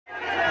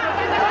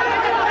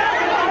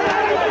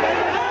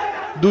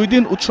2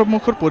 দিন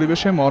উৎসবমুখর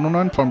পরিবেশে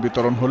মনোনয়ন ফর্ম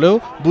বিতরণ হলেও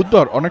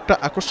বুধবার অনেকটা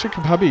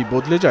আকস্মিকভাবেই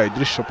বদলে যায়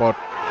দৃশ্যপট।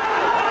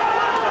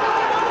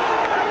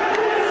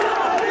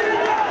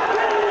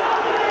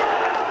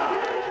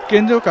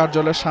 কেন্দ্রীয়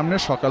কার্যালয়ের সামনে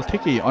সকাল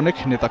থেকেই অনেক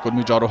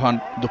নেতাকর্মী জড়ো হন।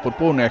 দুপুর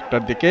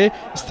 1:15টার দিকে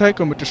স্থায়ী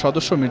কমিটির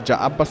সদস্য মির্জা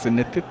আব্বাসের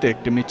নেতৃত্বে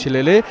একটি মিছিল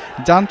এলে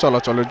যান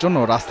চলাচলের জন্য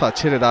রাস্তা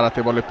ছেড়ে দাঁড়াতে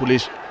বলে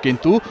পুলিশ,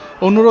 কিন্তু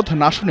অনুরোধ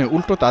না শুনে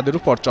উল্টো তাদের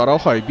উপর চড়াও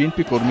হয়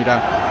বিএনপি কর্মীরা।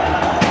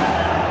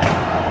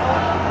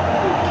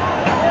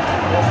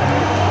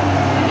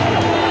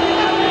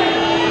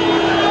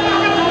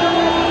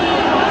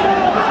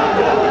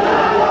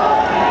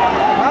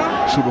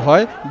 শুরু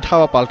হয়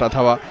ধাওয়া পাল্টা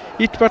ধাওয়া,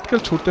 ইটপাটকেল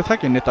ছুটতে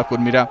থাকে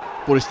নেতাকর্মীরা।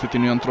 পরিস্থিতি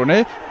নিয়ন্ত্রণে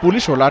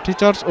পুলিশ ও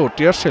লাঠিচার্জ ও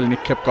টিয়ার শেল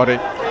নিক্ষেপ করে।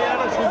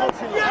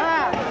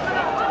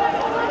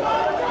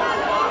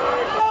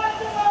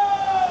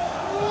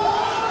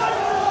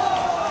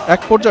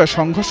 এক পর্যায়ে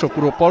সংঘর্ষ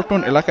পুরো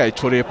পল্টন এলাকায়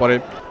ছড়িয়ে পড়ে।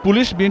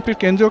 পুলিশ বিএনপির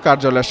কেন্দ্রীয়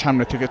কার্যালয়ের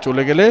সামনে থেকে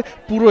চলে গেলে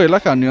পুরো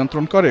এলাকা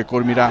নিয়ন্ত্রণ করে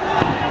কর্মীরা।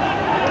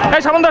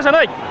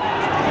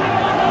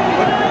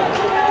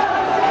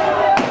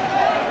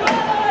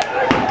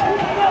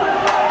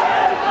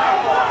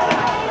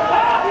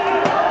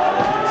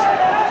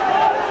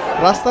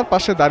 রাস্তার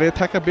পাশে দাঁড়িয়ে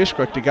থাকা বেশ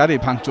কয়েকটি গাড়ি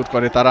ভাঙচুর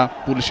করে তারা।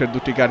 পুলিশের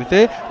 2টি গাড়িতে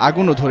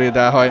আগুনও ধরিয়ে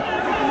দেওয়া হয়।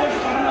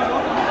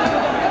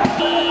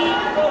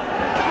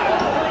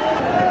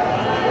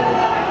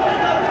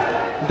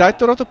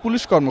 দায়িত্বরত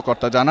পুলিশ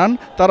কর্মকর্তা জানান,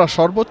 তারা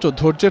সর্বোচ্চ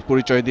ধৈর্যের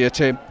পরিচয়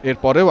দিয়েছে,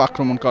 এরপরেও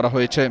আক্রমণ করা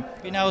হয়েছে।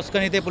 বিনা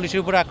উস্কানিতে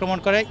পুলিশের উপর আক্রমণ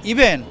করে,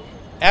 ইভেন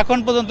এখন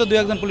পর্যন্ত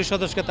 2-1 পুলিশ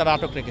সদস্যকে তারা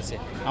আটক রেখেছে।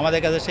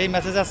 আমাদের কাছে সেই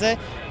মেসেজ আছে।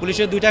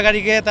 পুলিশের 2টা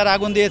গাড়িকে তারা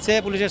আগুন দিয়েছে,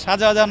 পুলিশের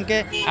শাহজাহানকে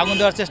আগুন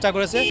দেওয়ার চেষ্টা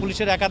করেছে,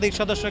 পুলিশের একাধিক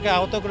সদস্যকে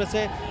আহত করেছে,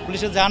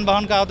 পুলিশের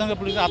যানবাহনকে আহত করে,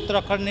 পুলিশের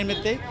আত্মরক্ষার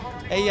নিমিত্তে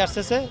এই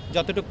আসছে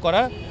যতটুকু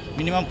করা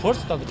মিনিমাম ফোর্স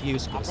ততটুকু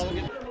ইউজ করেছে।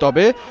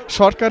 তবে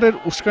সরকারের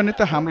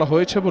উস্কানিতে হামলা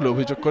হয়েছে বলে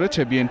অভিযোগ করেছে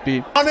বিএনপি।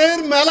 প্রাণের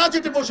মেলা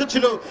যেটি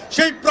বসেছিল,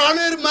 সেই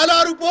প্রাণের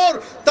মেলার উপর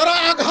তারা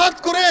আঘাত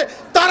করে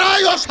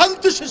তারাই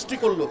অশান্তি সৃষ্টি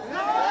করলো,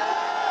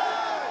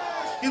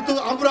 কিন্তু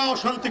আমরা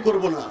অশান্তি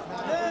করব না।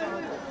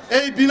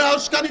 এই বিনা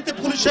উস্কানিতে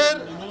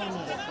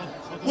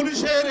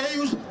পুলিশের এই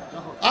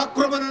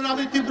আক্রমণের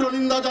আমি তীব্র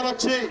নিন্দা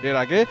জানাচ্ছি। এর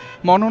আগে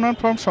মনোনয়ন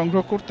ফর্ম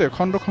সংগ্রহ করতে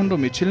খণ্ড খণ্ড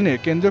মিছিল নিয়ে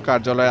কেন্দ্রীয়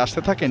কার্যালয়ে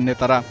আসতে থাকেন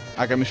নেতারা।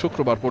 আগামী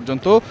শুক্রবার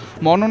পর্যন্ত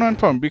মনোনয়ন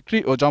ফর্ম বিক্রি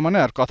ও জমা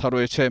নেওয়ার কথা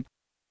রয়েছে।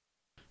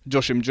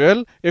 জসিম জুয়েল,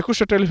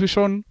 21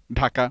 টেলিভিশন,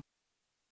 ঢাকা।